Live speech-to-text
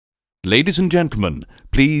Ladies and gentlemen,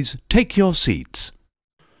 please take your seats.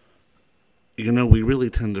 You know, we really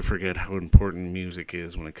tend to forget how important music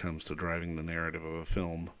is when it comes to driving the narrative of a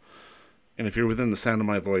film. And if you're within the sound of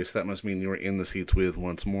my voice, that must mean you're in the seats with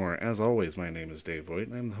once more. As always, my name is Dave Voigt,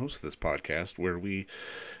 and I'm the host of this podcast where we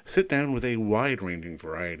sit down with a wide ranging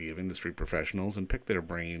variety of industry professionals and pick their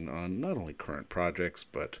brain on not only current projects,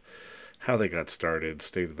 but how they got started,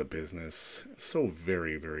 state of the business, so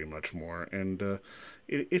very, very much more. And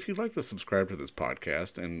if you'd like to subscribe to this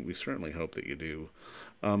podcast, and we certainly hope that you do,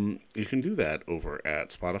 you can do that over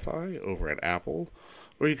at Spotify, over at Apple,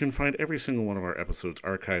 or you can find every single one of our episodes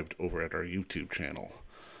archived over at our YouTube channel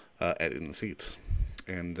at In the Seats.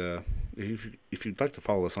 And if you'd like to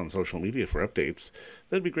follow us on social media for updates,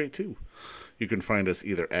 that'd be great too. You can find us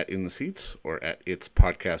either at In the Seats or at It's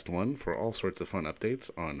Podcast One for all sorts of fun updates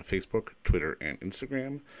on Facebook, Twitter, and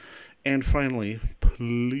Instagram. And finally,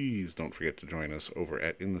 please don't forget to join us over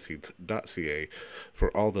at intheseats.ca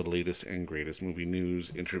for all the latest and greatest movie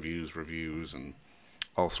news, interviews, reviews, and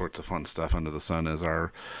all sorts of fun stuff under the sun as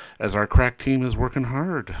our crack team is working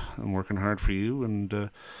hard. I'm working hard for you and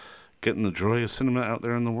getting the joy of cinema out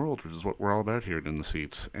there in the world, which is what we're all about here at In the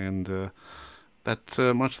Seats. And that's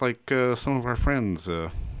much like some of our friends,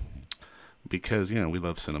 because, you know, we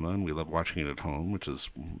love cinema and we love watching it at home, which is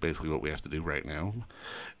basically what we have to do right now.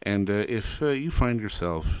 And if you find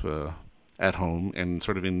yourself at home and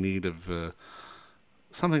sort of in need of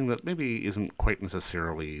something that maybe isn't quite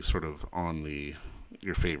necessarily sort of on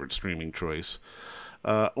your favorite streaming choice,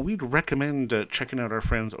 we'd recommend checking out our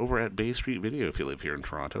friends over at Bay Street Video if you live here in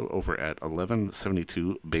Toronto, over at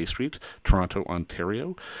 1172 Bay Street, Toronto,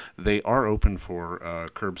 Ontario. They are open for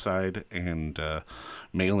curbside and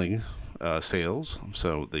mailing sales,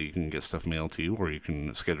 so that you can get stuff mailed to you, or you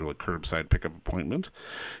can schedule a curbside pickup appointment.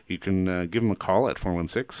 You can give them a call at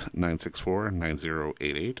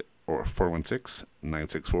 416-964-9088, or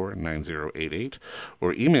 416-964-9088,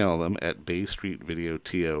 or email them at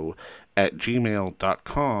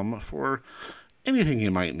baystreetvideoto@gmail.com for anything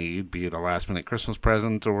you might need, be it a last-minute Christmas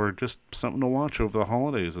present or just something to watch over the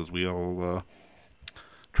holidays as we all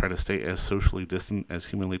try to stay as socially distant as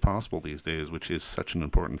humanly possible these days, which is such an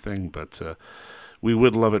important thing. But we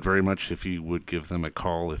would love it very much if you would give them a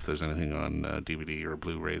call if there's anything on DVD or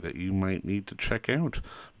Blu-ray that you might need to check out,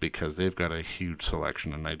 because they've got a huge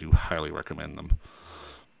selection and I do highly recommend them.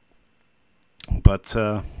 But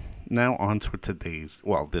now on to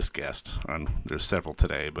this guest. There's several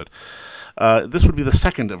today, but this would be the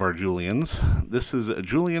second of our Julians. This is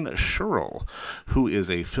Julian Scherle, who is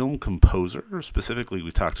a film composer. Specifically,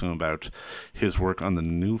 we talked to him about his work on the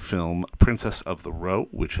new film Princess of the Row,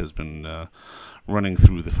 which has been running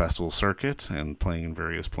through the festival circuit and playing in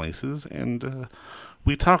various places. And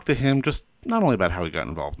we talked to him just not only about how he got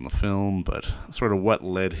involved in the film, but sort of what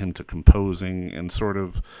led him to composing and sort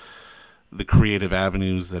of the creative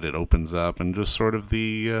avenues that it opens up, and just sort of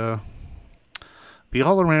the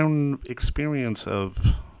all-around experience of,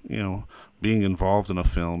 you know, being involved in a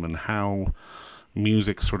film and how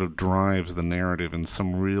music sort of drives the narrative in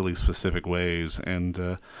some really specific ways.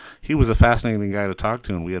 And he was a fascinating guy to talk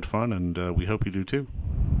to, and we had fun, and we hope you do too.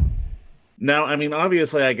 Now, I mean,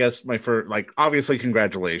 obviously, I guess obviously,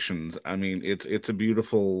 congratulations. I mean, it's a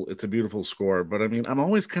beautiful score, but I mean, I'm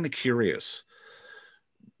always kind of curious,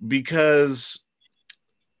 because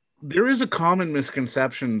there is a common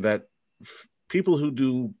misconception that people who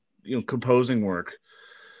do, you know, composing work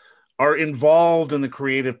are involved in the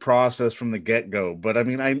creative process from the get-go. But I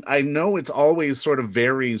mean, I know it's always sort of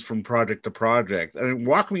varies from project to project. I mean,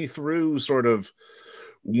 walk me through sort of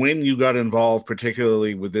when you got involved,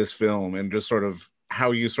 particularly with this film, and just sort of how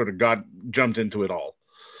you sort of jumped into it all.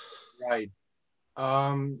 Right.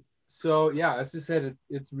 So yeah, as you said,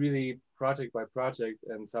 it's really project by project,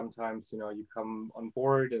 and sometimes, you know, you come on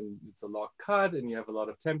board and it's a log cut and you have a lot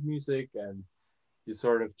of temp music and you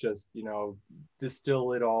sort of just, you know,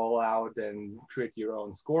 distill it all out and create your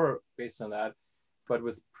own score based on that. But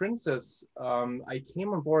with Princess, I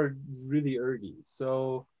came on board really early.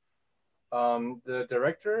 So the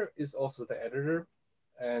director is also the editor,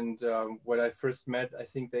 and when I first met, I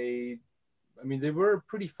think they were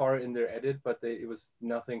pretty far in their edit, but it was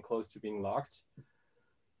nothing close to being locked.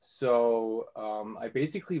 So I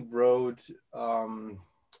basically wrote a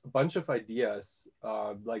bunch of ideas,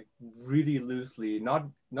 like really loosely, not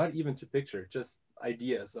even to picture, just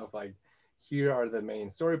ideas of like, here are the main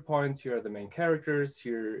story points, here are the main characters,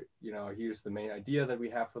 here, you know, here's the main idea that we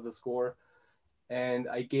have for the score. And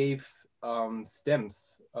I gave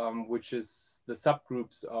stems, which is the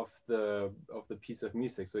subgroups of the piece of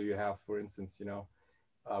music. So you have, for instance, you know,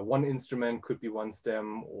 one instrument could be one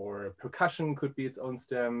stem, or percussion could be its own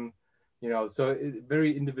stem. so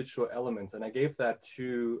very individual elements. And I gave that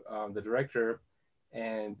to the director.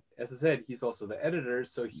 And as I said, he's also the editor.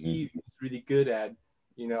 So he's really good at,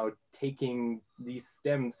 taking these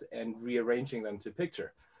stems and rearranging them to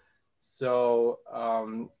picture. So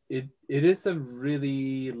it is a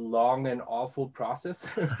really long and awful process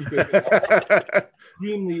because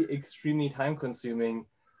it's extremely time consuming,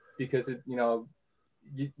 because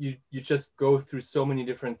you just go through so many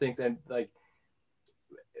different things, and like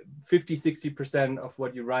 50-60% of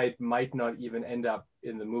what you write might not even end up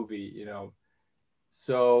in the movie.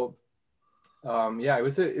 So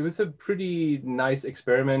it was a pretty nice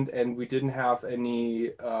experiment, and we didn't have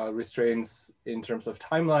any restraints in terms of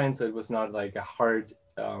timeline. So it was not like a hard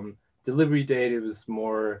delivery date. It was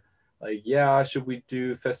more like, should we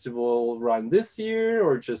do festival run this year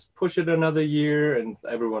or just push it another year? And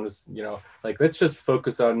everyone was, like, let's just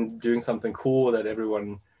focus on doing something cool that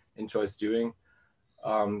everyone enjoys doing.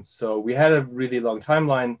 So we had a really long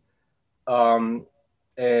timeline.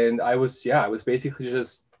 And I was basically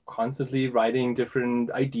just constantly writing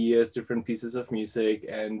different ideas, different pieces of music,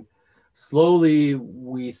 and slowly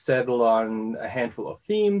we settled on a handful of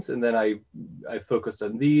themes, and then I focused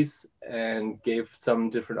on these and gave some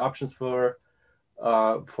different options for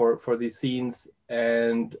these scenes.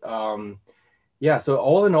 And so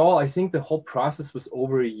all in all, I think the whole process was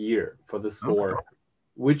over a year for the score,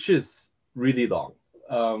 which is really long.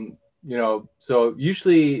 So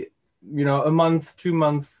usually, a month, 2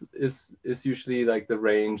 months is usually like the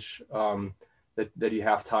range that you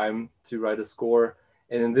have time to write a score.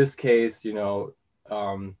 And in this case,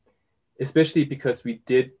 especially because we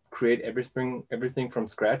did create everything from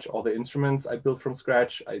scratch, all the instruments I built from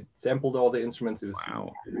scratch. I sampled all the instruments. It was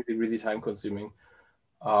really, really time consuming.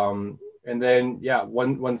 And then,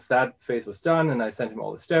 once that phase was done and I sent him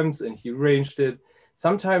all the stems and he arranged it,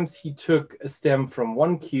 sometimes he took a stem from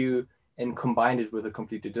one cue and combined it with a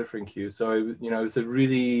completely different cue. So, it's a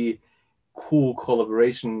really cool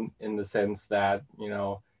collaboration in the sense that,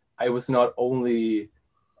 I was not only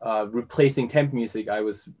replacing temp music, I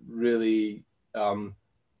was really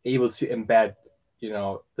able to embed,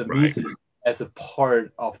 the music as a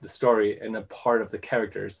part of the story and a part of the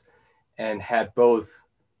characters, and had both,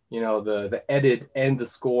 the edit and the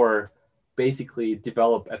score basically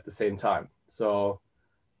develop at the same time. So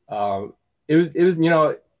it was,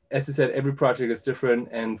 as I said, every project is different,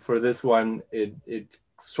 and for this one, it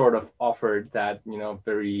sort of offered that,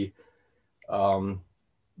 very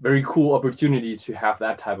very cool opportunity to have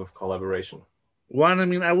that type of collaboration. One, I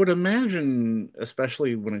mean, I would imagine,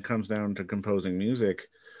 especially when it comes down to composing music,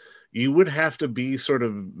 you would have to be sort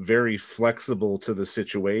of very flexible to the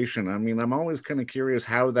situation. I mean, I'm always kind of curious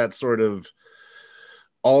how that sort of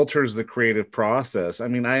alters the creative process. I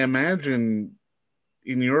mean, I imagine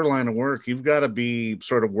in your line of work, you've got to be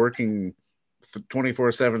sort of working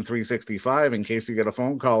 24/7, 365 in case you get a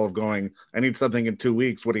phone call of going, I need something in 2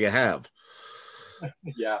 weeks. What do you have?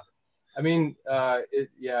 Yeah. I mean,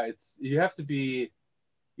 it's, you have to be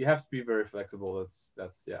very flexible.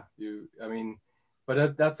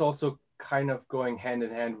 But that's also kind of going hand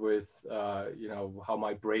in hand with, how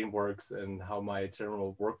my brain works and how my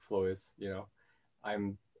general workflow is.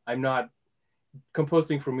 I'm not,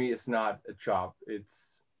 composing for me is not a job.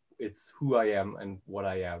 It's who I am and what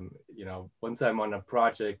I am. Once I'm on a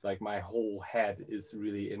project, like my whole head is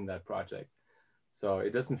really in that project. So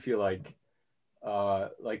it doesn't feel like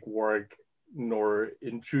work nor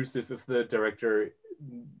intrusive if the director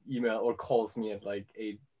email or calls me at like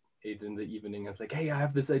 8 in the evening. It's like, hey, I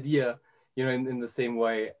have this idea. In the same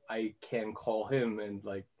way I can call him and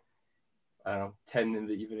like, I don't know, 10 in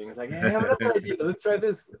the evening. It's like, hey, I have another idea. Let's try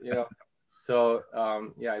this. So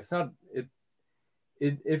it's not it.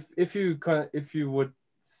 If you would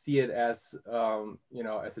see it as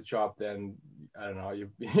as a job, then I don't know,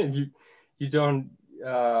 you don't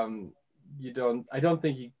I don't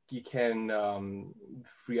think you can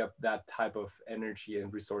free up that type of energy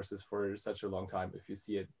and resources for such a long time if you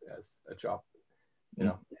see it as a job.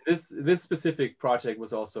 This specific project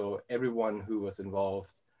was also, everyone who was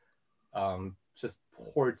involved just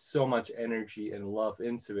poured so much energy and love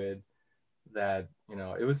into it that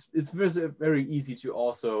it's very easy to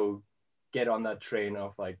also get on that train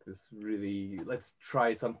of like this really, let's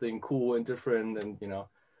try something cool and different, and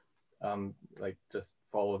like just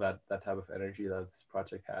follow that type of energy that this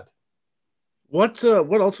project had. What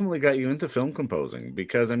ultimately got you into film composing?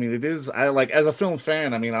 Because I mean, I like, as a film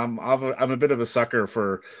fan, I mean, I'm a bit of a sucker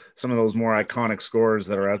for some of those more iconic scores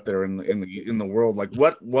that are out there in the world. Like,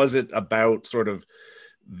 what was it about sort of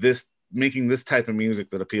this, making this type of music,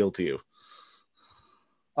 that appealed to you?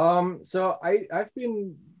 So I've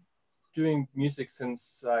been doing music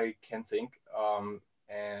since I can think.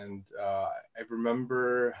 And I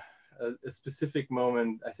remember a specific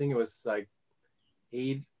moment. I think it was like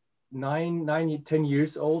 10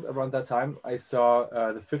 years old. Around that time, I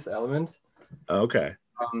saw The Fifth Element. Okay.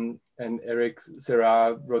 And Eric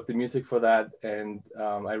Serra wrote the music for that. And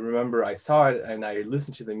I remember I saw it and I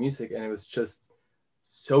listened to the music, and it was just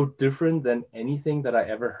so different than anything that I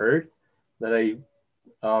ever heard. That I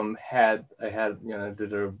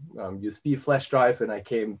did a USB flash drive, and I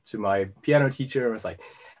came to my piano teacher and was like,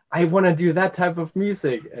 I want to do that type of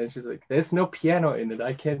music. And she's like, there's no piano in it.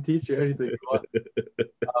 I can't teach you anything.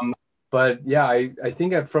 But yeah, I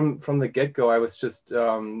think from the get-go, I was just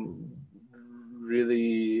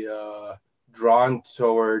really drawn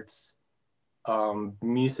towards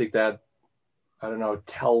music that, I don't know,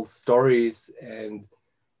 tells stories and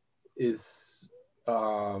is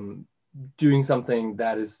doing something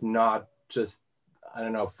that is not just, I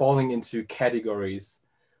don't know, falling into categories.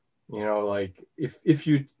 Like if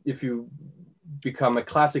you become a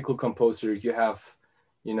classical composer, you have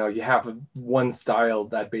one style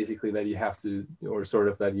that basically that you have to, or sort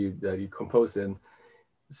of that you compose in.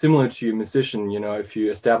 Similar to a musician, if you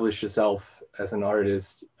establish yourself as an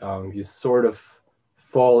artist, you sort of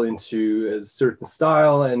fall into a certain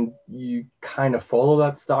style, and you kind of follow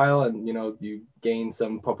that style, and you gain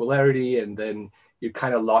some popularity, and then you're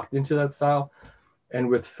kind of locked into that style. And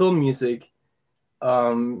with film music,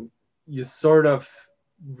 you sort of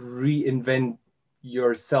reinvent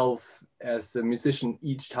yourself as a musician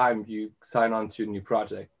each time you sign on to a new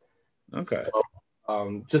project. Okay.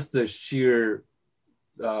 So just the sheer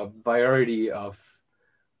variety of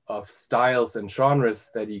styles and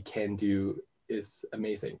genres that you can do is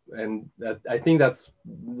amazing, and I think that's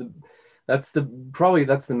the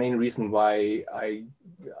main reason why I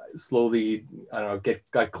slowly, I don't know,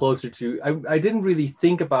 got closer to. I didn't really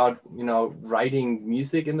think about writing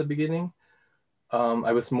music in the beginning.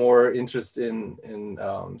 I was more interested in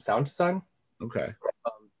sound design. Okay.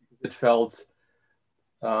 It felt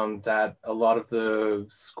that a lot of the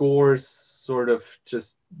scores sort of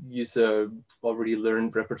just use a already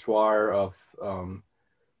learned repertoire of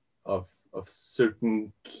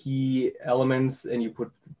certain key elements, and you put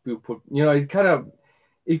it kind of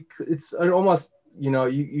it's almost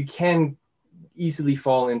you can easily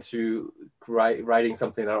fall into writing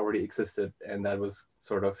something that already existed and that was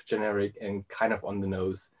sort of generic and kind of on the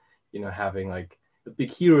nose, having like a big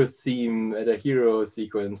hero theme at a hero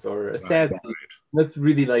sequence or a sad theme. That's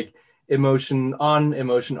really like emotion on,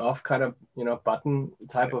 emotion off kind of button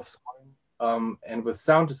type of scoring. And with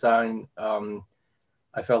sound design,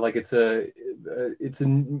 I felt like it's a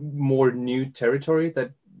more new territory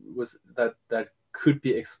that could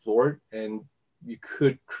be explored, and you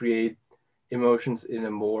could create emotions in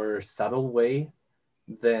a more subtle way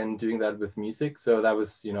than doing that with music. So that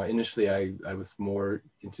was, initially I was more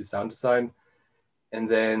into sound design, and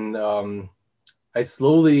then I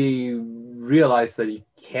slowly realized that you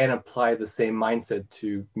can apply the same mindset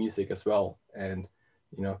to music as well, and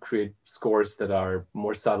create scores that are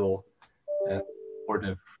more subtle and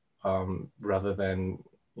supportive, rather than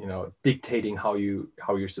dictating how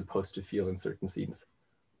you're supposed to feel in certain scenes.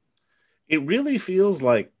 It really feels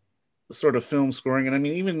like sort of film scoring, and I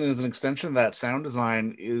mean, even as an extension of that, sound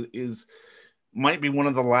design is might be one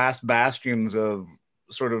of the last bastions of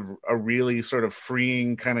sort of a really sort of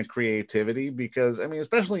freeing kind of creativity, because I mean,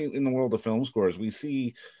 especially in the world of film scores, we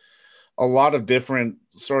see a lot of different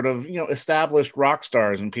sort of established rock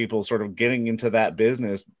stars and people sort of getting into that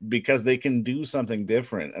business because they can do something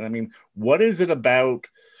different. And I mean, what is it about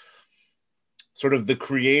sort of the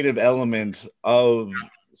creative element of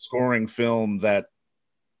scoring film that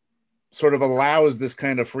sort of allows this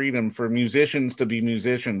kind of freedom for musicians to be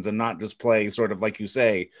musicians and not just play sort of, like you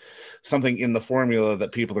say, something in the formula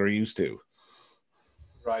that people are used to?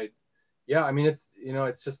 Right. Yeah. I mean, it's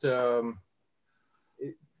just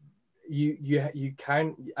you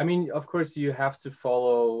kind. I mean, of course, you have to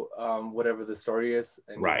follow whatever the story is,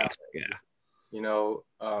 and right. Yeah.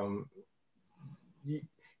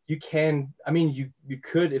 You can. I mean, you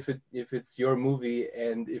could, if it's your movie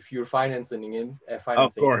and if you're financing.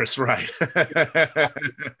 Of course, right.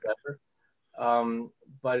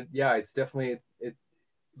 But yeah, it's definitely it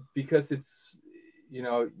because it's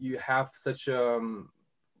you have such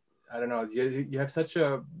I don't know, you have such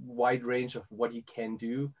a wide range of what you can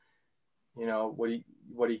do, what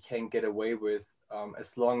you can get away with,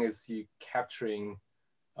 as long as you capturing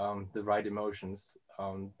the right emotions.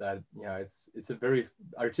 That it's a very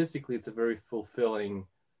artistically, it's a very fulfilling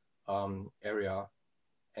area.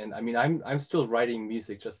 And I mean, I'm still writing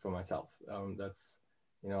music just for myself. That's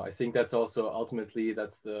You know, I think that's also ultimately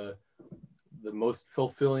that's the most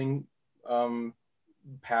fulfilling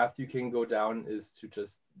path you can go down, is to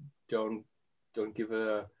just don't don't give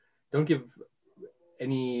a don't give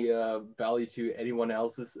any value to anyone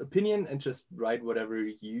else's opinion, and just write whatever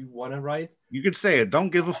you want to write. You could say it. Don't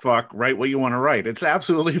give a fuck. Write what you want to write. It's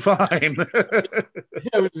absolutely fine.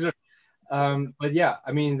 But yeah,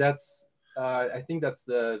 I mean, that's I think that's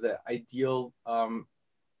the ideal.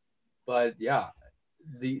 But yeah,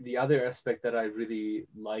 the other aspect that I really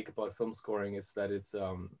like about film scoring is that it's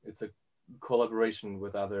a collaboration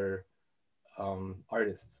with other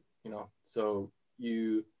artists. You know, so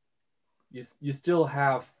you still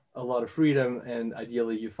have a lot of freedom, and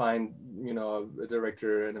ideally you find, you know, a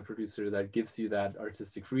director and a producer that gives you that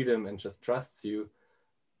artistic freedom and just trusts you.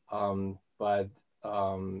 But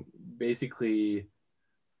basically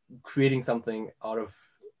creating something out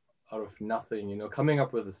of nothing, you know, coming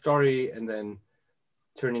up with a story and then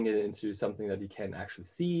turning it into something that you can actually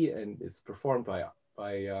see and it's performed by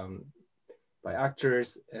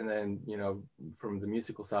actors, and then, you know, from the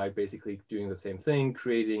musical side, basically doing the same thing,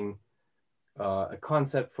 creating a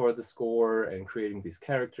concept for the score and creating these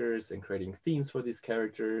characters and creating themes for these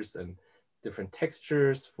characters and different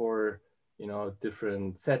textures for, you know,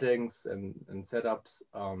 different settings and setups.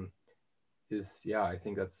 Is, yeah, I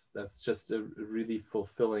think that's just a really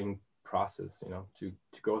fulfilling process, you know, to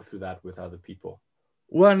go through that with other people.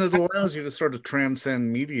 Well, and it allows you to sort of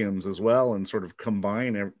transcend mediums as well and sort of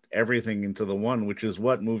combine everything into the one, which is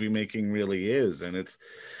what movie making really is. And it's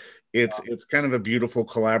kind of a beautiful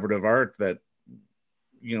collaborative art that,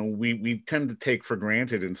 you know, we tend to take for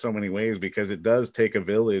granted in so many ways, because it does take a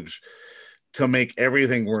village to make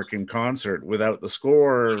everything work in concert. Without the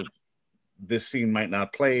score, this scene might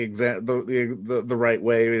not play the right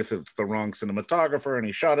way. If it's the wrong cinematographer and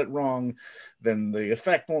he shot it wrong, then the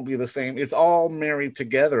effect won't be the same. It's all married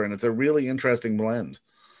together, and it's a really interesting blend.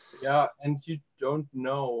 Yeah, and you don't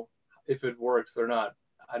know if it works or not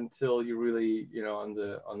until you really, you know, on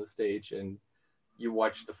the stage and you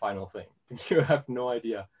watch the final thing. You have no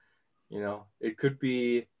idea. You know, it could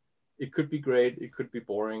be great, it could be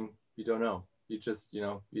boring. You don't know. You just, you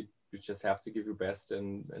know, you just have to give your best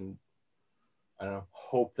and I don't know,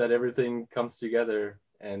 hope that everything comes together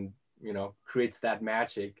and, you know, creates that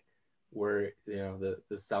magic where, you know,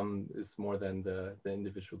 the sum is more than the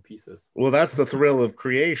individual pieces. Well, that's the thrill of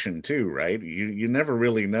creation too, right? You never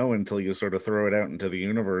really know until you sort of throw it out into the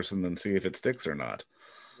universe and then see if it sticks or not.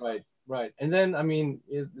 Right, right. And then, I mean,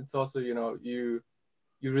 it's also, you know, you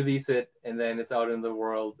release it and then it's out in the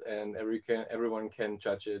world and everyone can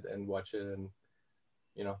judge it and watch it, and,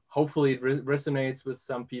 you know, hopefully it resonates with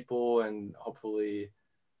some people, and hopefully,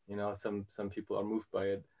 you know, some people are moved by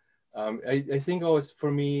it. I think always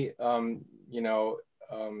for me, you know,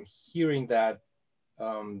 hearing that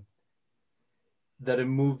um, that a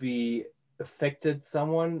movie affected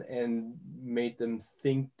someone and made them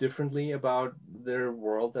think differently about their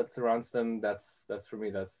world that surrounds them, that's for me,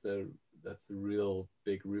 that's the real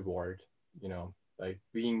big reward, you know, like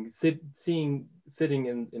being sitting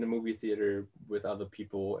in a movie theater with other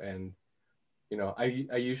people. And, you know,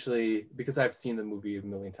 I usually, because I've seen the movie a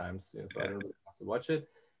million times, you know, so I don't really have to watch it.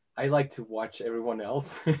 I like to watch everyone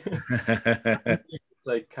else.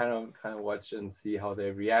 Like kind of watch and see how they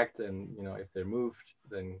react, and, you know, if they're moved,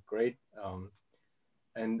 then great.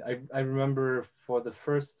 And I remember for the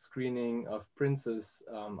first screening of Princess,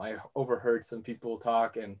 I overheard some people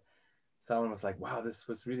talk, and someone was like, wow, this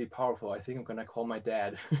was really powerful, I think I'm gonna call my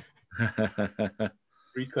dad.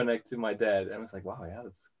 Reconnect to my dad. And I was like, wow, yeah,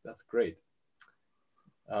 that's great.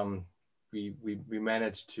 We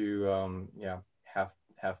managed to yeah,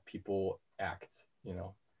 have people act, you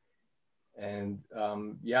know. And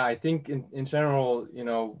yeah, I think in general, you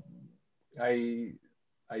know, I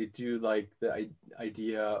I do like the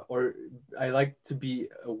idea, or I like to be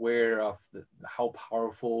aware of how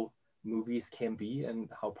powerful movies can be, and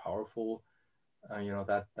how powerful, you know,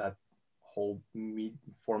 that whole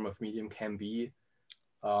form of medium can be.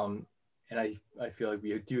 Um, and I feel like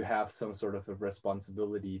we do have some sort of a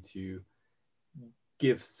responsibility to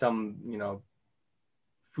give some, you know,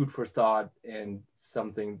 food for thought and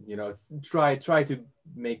something, you know, try to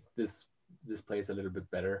make this place a little bit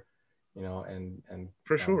better, you know, and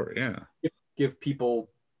For sure, yeah. give people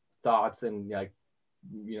thoughts, and, like,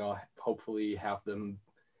 you know, hopefully have them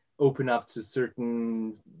open up to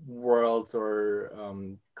certain worlds or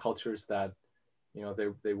cultures that, you know,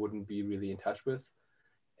 they wouldn't be really in touch with.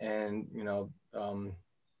 And, you know,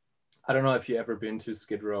 I don't know if you ever been to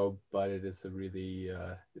Skid Row, but it is a really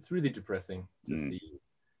it's really depressing to see,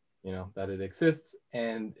 you know, that it exists.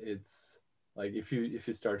 And it's like, if you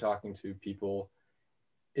start talking to people,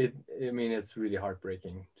 I mean, it's really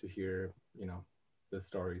heartbreaking to hear, the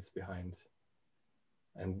stories behind,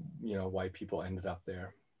 and why people ended up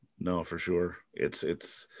there. No, for sure.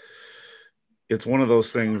 It's one of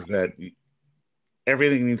those things that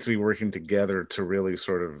everything needs to be working together to really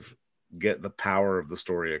sort of get the power of the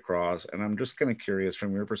story across. And I'm just kind of curious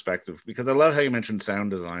from your perspective, because I love how you mentioned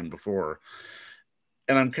sound design before.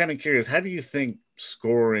 And I'm kind of curious, how do you think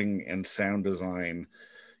scoring and sound design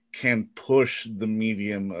can push the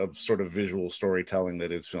medium of sort of visual storytelling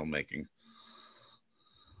that is filmmaking?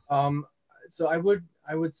 Um, so I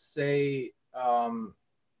would say,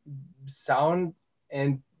 sound,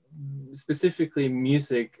 and specifically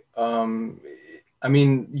music. I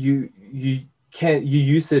mean, you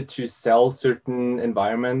use it to sell certain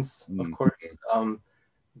environments, of Mm, course,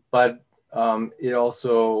 but it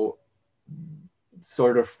also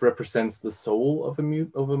sort of represents the soul of a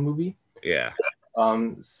movie. yeah,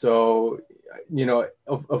 So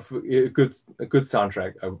of a good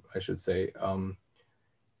soundtrack, I should say.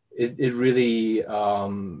 It really,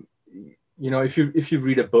 if you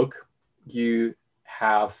read a book, you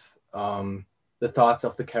have, the thoughts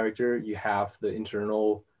of the character, you have the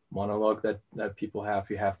internal monologue that people have,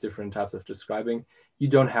 you have different types of describing. You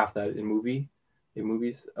don't have that in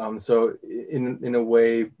movies. So in a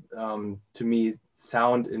way, to me,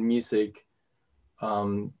 sound and music,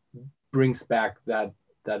 um, brings back that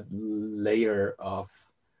layer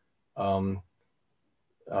um,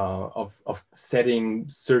 of setting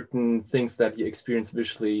certain things that you experience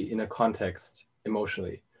visually in a context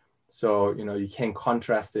emotionally. So you can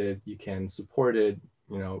contrast it, you can support it,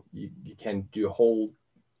 you can do a whole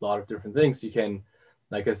lot of different things. You can,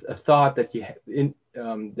 like, a thought that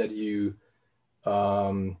you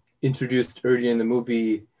introduced early in the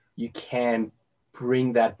movie, you can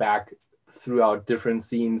bring that back throughout different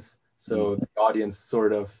scenes, so the audience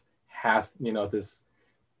sort of has,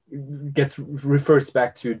 this refers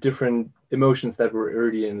back to different emotions that were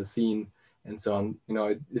early in the scene, and so on.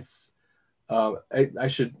 It's I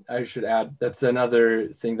should add, that's another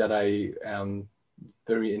thing that I am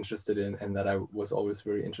very interested in, and that I was always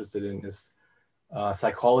very interested in, is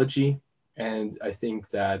psychology. And I think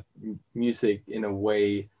that music, in a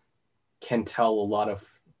way, can tell a lot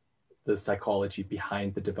of the psychology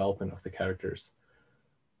behind the development of the characters.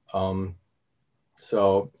 Um,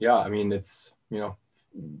 so yeah, I mean, it's,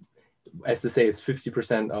 as to say, it's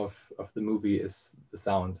 50% of the movie is the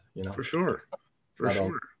sound. for sure. For Not all.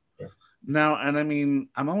 sure. Yeah. Now, and I mean,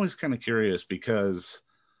 I'm always kind of curious because,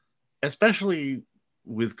 especially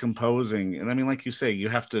with composing, and I mean, like you say, you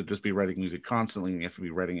have to just be writing music constantly and you have to be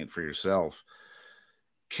writing it for yourself.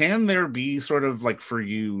 Can there be sort of like for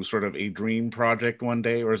you, sort of a dream project one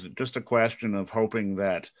day, or is it just a question of hoping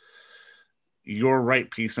that your right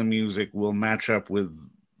piece of music will match up with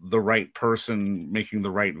the right person making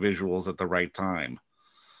the right visuals at the right time?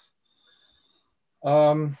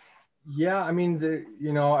 Um, yeah, I mean,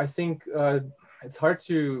 I think it's hard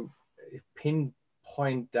to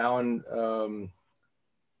pinpoint down,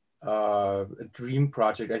 a dream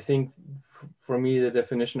project. I think, for me, the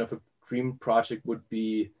definition of a dream project would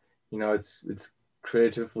be, it's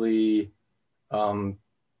creatively, um,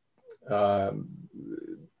 uh,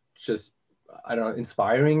 just, I don't know,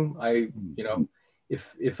 inspiring.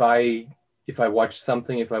 If I watch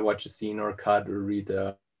something, if I watch a scene or a cut or read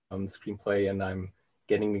a, screenplay, and I'm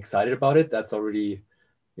getting excited about it, that's already,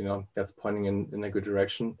 that's pointing in a good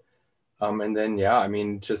direction. And then, yeah, I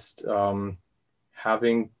mean, just,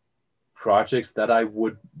 having projects that I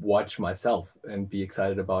would watch myself and be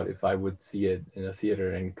excited about, if I would see it in a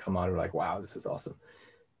theater and come out like, wow, this is awesome.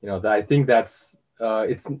 I think that's,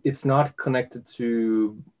 it's not connected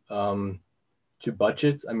to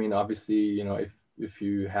budgets. I mean, obviously, if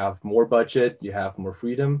you have more budget, you have more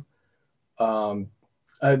freedom. Um,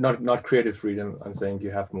 not creative freedom. I'm saying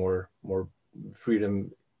you have more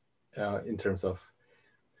freedom, in terms of,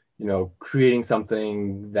 creating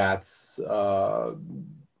something that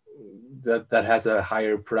has a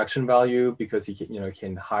higher production value, because you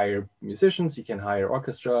can hire musicians, you can hire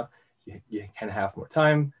orchestra, you can have more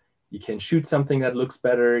time, you can shoot something that looks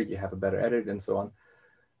better, you have a better edit, and so on.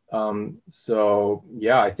 So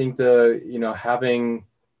yeah, I think having,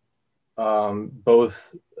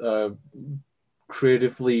 both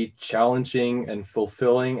creatively challenging and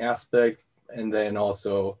fulfilling aspect, and then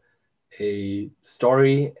also a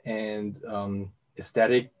story and,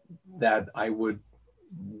 aesthetic that I would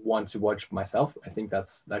want to watch myself. I think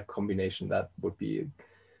that's that combination that would be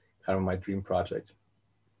kind of my dream project.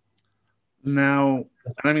 Now,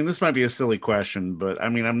 and I mean, this might be a silly question, but I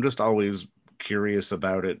mean, I'm just always curious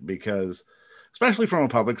about it because, especially from a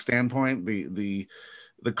public standpoint, the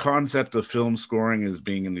the concept of film scoring is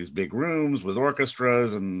being in these big rooms with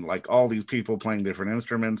orchestras and like all these people playing different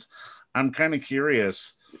instruments. I'm kind of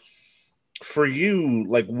curious for you,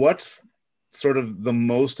 like what's sort of the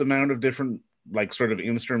most amount of different like sort of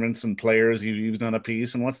instruments and players you've used on a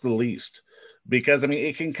piece, and what's the least? Because I mean,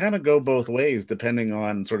 it can kind of go both ways depending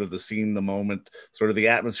on sort of the scene, the moment, sort of the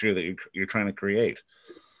atmosphere that you're trying to create.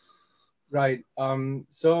 Right.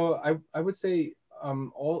 So I would say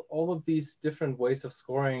all of these different ways of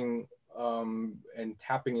scoring and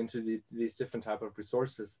tapping into these different type of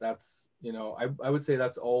resources, that's, you know, I would say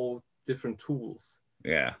that's all different tools.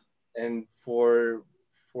 Yeah. And for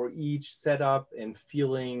each setup and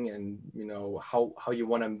feeling and, you know, how you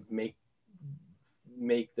want to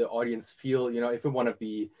make the audience feel, you know, if you want to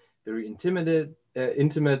be very intimate,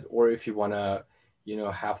 or if you want to, you know,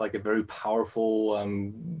 have like a very powerful,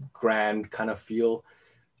 grand kind of feel.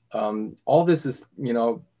 All this is, you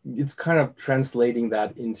know, it's kind of translating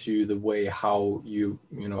that into the way how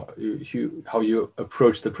how you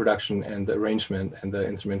approach the production and the arrangement and the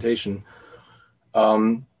instrumentation.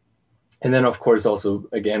 And then of course also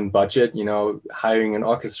again budget, you know, hiring an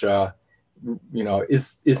orchestra, you know,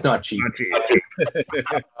 is not cheap. Not cheap.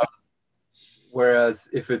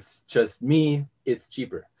 Whereas if it's just me, it's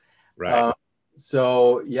cheaper. Right.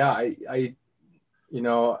 So yeah, I you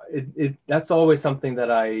know, that's always something that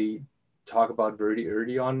I talk about very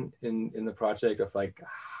early on in the project, of like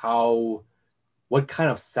what kind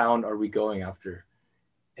of sound are we going after?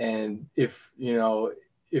 And if, you know,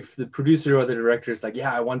 if the producer or the director is like,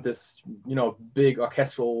 yeah, I want this, you know, big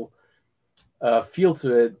orchestral feel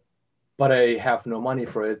to it, but I have no money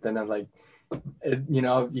for it, then I'm like, you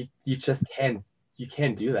know, you just you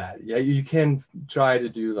can't do that. Yeah, you can try to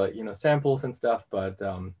do like, you know, samples and stuff, but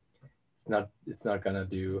it's not gonna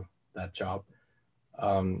do that job.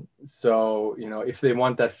 So, you know, if they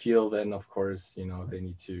want that feel, then of course, you know,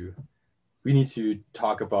 we need to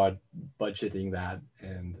talk about budgeting that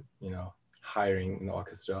and, you know, hiring an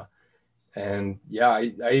orchestra. And yeah,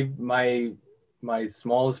 my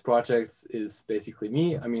smallest projects is basically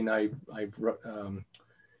me. I mean, I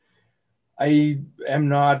am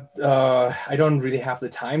not, I don't really have the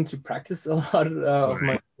time to practice a lot of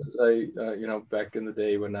my, you know, back in the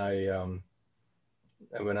day when I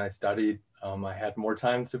studied, I had more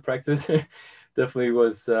time to practice. Definitely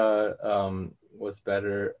was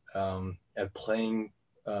better at playing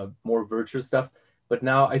more virtuous stuff. But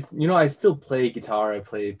now I still play guitar. I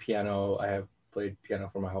play piano. I have played piano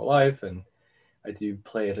for my whole life, and I do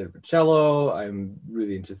play a little bit cello. I'm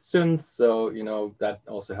really into synths, so, you know, that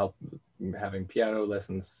also helped having piano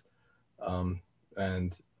lessons.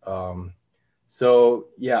 And so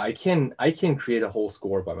yeah, I can create a whole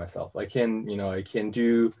score by myself. I can, you know, I can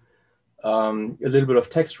do a little bit of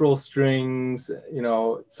textural strings, you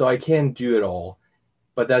know, so I can do it all.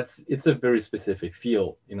 But it's a very specific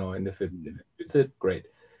feel, you know, and if it fits it, great.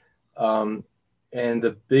 And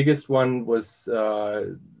the biggest one was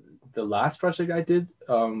the last project I did.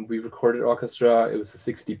 We recorded orchestra. It was a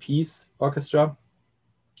 60-piece orchestra.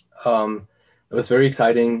 It was very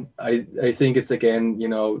exciting. I think it's, again, you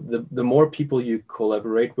know, the more people you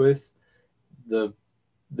collaborate with, the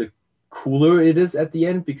cooler it is at the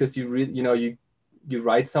end, because you really, you know, you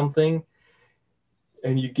write something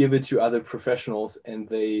and you give it to other professionals and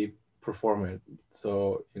they perform it.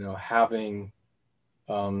 So, you know, having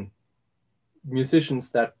musicians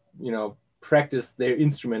that, you know, practice their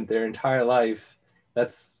instrument their entire life,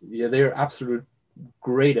 they're absolute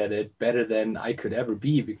great at it, better than I could ever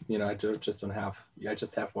be, because, you know, I just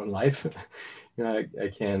have one life. You know, I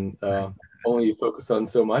can only focus on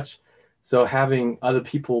so much. So having other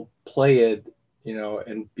people play it, you know,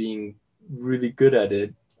 and being really good at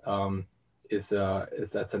it,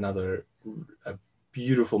 that's another a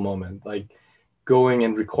beautiful moment. Like going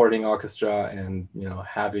and recording orchestra and, you know,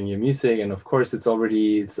 having your music, and of course it's all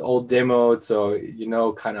demoed, so you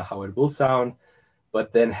know kind of how it will sound,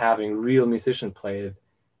 but then having real musicians play it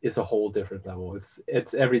is a whole different level.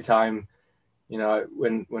 It's every time, you know,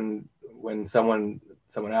 when someone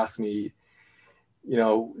asks me, you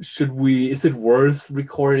know, is it worth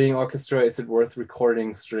recording orchestra? Is it worth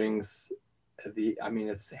recording strings? I mean,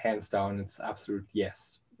 it's hands down, it's absolute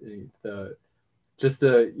yes. You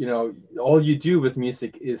know, all you do with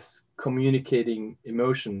music is communicating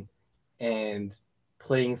emotion, and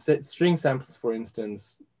playing string samples, for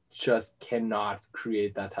instance, just cannot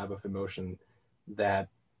create that type of emotion that,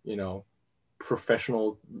 you know,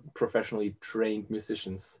 professionally trained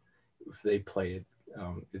musicians, if they play it,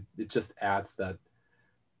 it just adds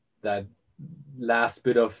that last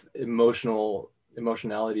bit of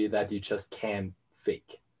emotionality that you just can't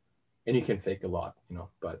fake. And you can fake a lot, you know,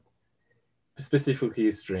 but specifically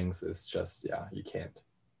strings is just, yeah, you can't.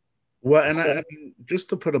 Well, and I mean, just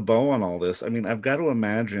to put a bow on all this, I mean, I've got to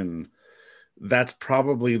imagine that's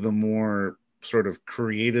probably the more sort of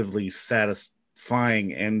creatively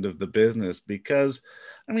satisfying end of the business because,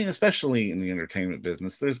 I mean, especially in the entertainment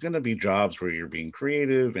business, there's going to be jobs where you're being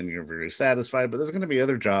creative and you're very satisfied, but there's going to be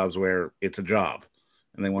other jobs where it's a job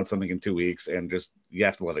and they want something in 2 weeks and just you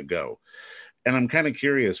have to let it go. And I'm kind of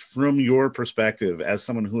curious from your perspective as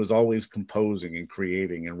someone who is always composing and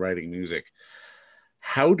creating and writing music,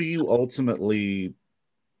 how do you ultimately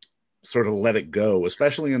sort of let it go,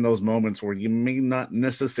 especially in those moments where you may not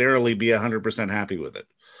necessarily be 100% happy with it?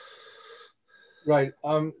 Right.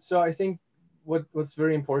 So I think what's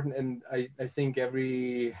very important, and I think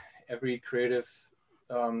every creative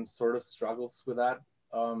sort of struggles with that.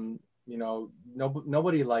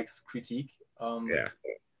 Nobody likes critique, Yeah.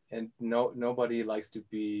 and nobody likes to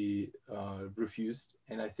be refused.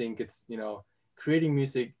 And I think it's, creating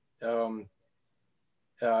music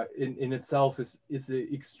in itself is an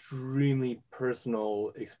extremely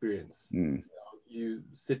personal experience. Mm. You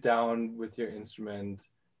sit down with your instrument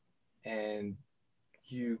and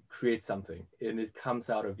you create something and it comes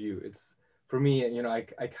out of you. It's, for me,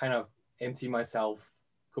 I kind of empty myself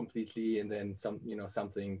completely and then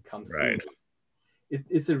something comes through Right. me.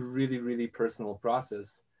 It's a really, really personal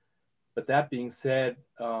process. But that being said,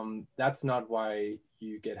 that's not why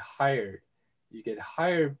you get hired. You get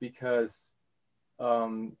hired because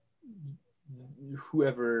um,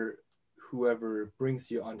 whoever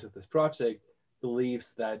brings you onto this project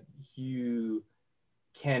believes that you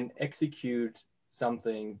can execute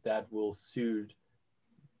something that will suit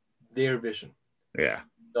their vision. Yeah.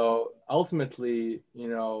 So ultimately,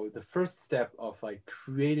 the first step of like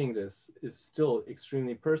creating this is still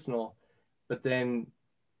extremely personal, but then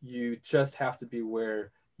you just have to be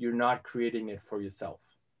aware you're not creating it for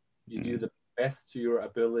yourself. You do Mm. the best to your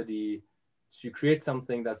ability to create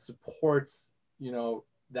something that supports,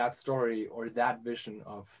 that story or that vision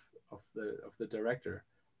of the director.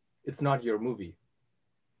 It's not your movie.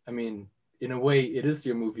 I mean, in a way, it is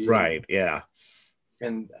your movie, and Right. Yeah.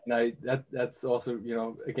 that's also,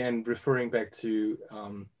 again, referring back to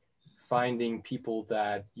finding people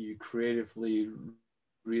that you creatively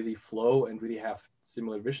really flow and really have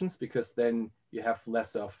similar visions, because then you have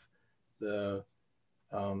less of the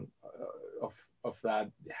of that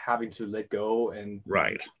having to let go and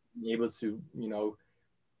Right. being able to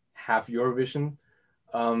have your vision.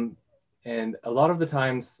 And a lot of the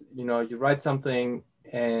times, you write something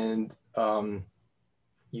and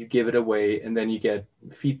you give it away, and then you get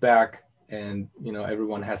feedback, and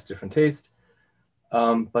everyone has different taste.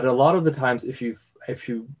 But a lot of the times, if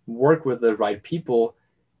you work with the right people,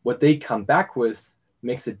 what they come back with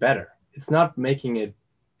makes it better. It's not making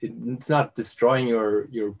it's not destroying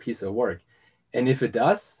your piece of work. And if it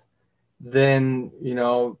does, then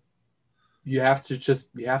you have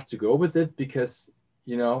to go with it, because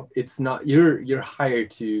it's not, you're hired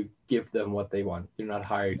to give them what they want. You're not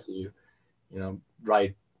hired to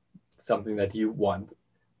write something that you want.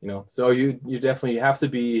 So you definitely have to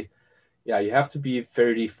be, yeah, you have to be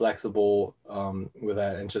fairly flexible with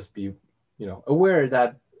that, and just be aware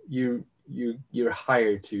that you're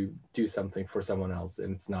hired to do something for someone else,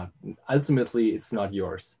 and it's not, ultimately it's not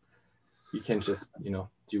yours. You can just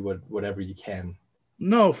do whatever you can.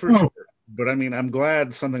 No, for sure. But I mean, I'm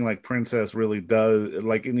glad something like Princess really does,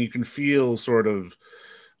 like, and you can feel sort of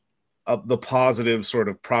the positive, sort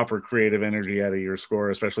of proper creative energy out of your score,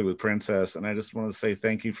 especially with Princess. And I just want to say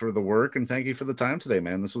thank you for the work and thank you for the time today,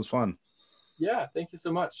 man. This was fun. Yeah, thank you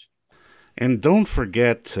so much. And don't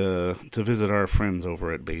forget to visit our friends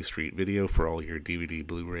over at Bay Street Video for all your DVD,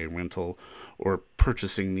 Blu-ray rental, or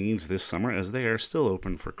purchasing needs this summer, as they are still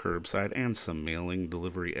open for curbside and some mailing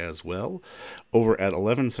delivery as well. Over at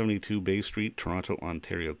 1172 Bay Street, Toronto,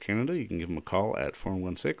 Ontario, Canada, you can give them a call at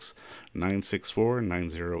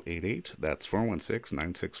 416-964-9088. That's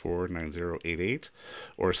 416-964-9088.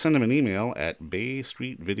 Or send them an email at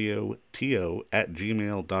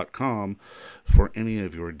baystreetvideoto@gmail.com for any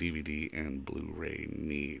of your DVD and Blu-ray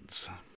needs.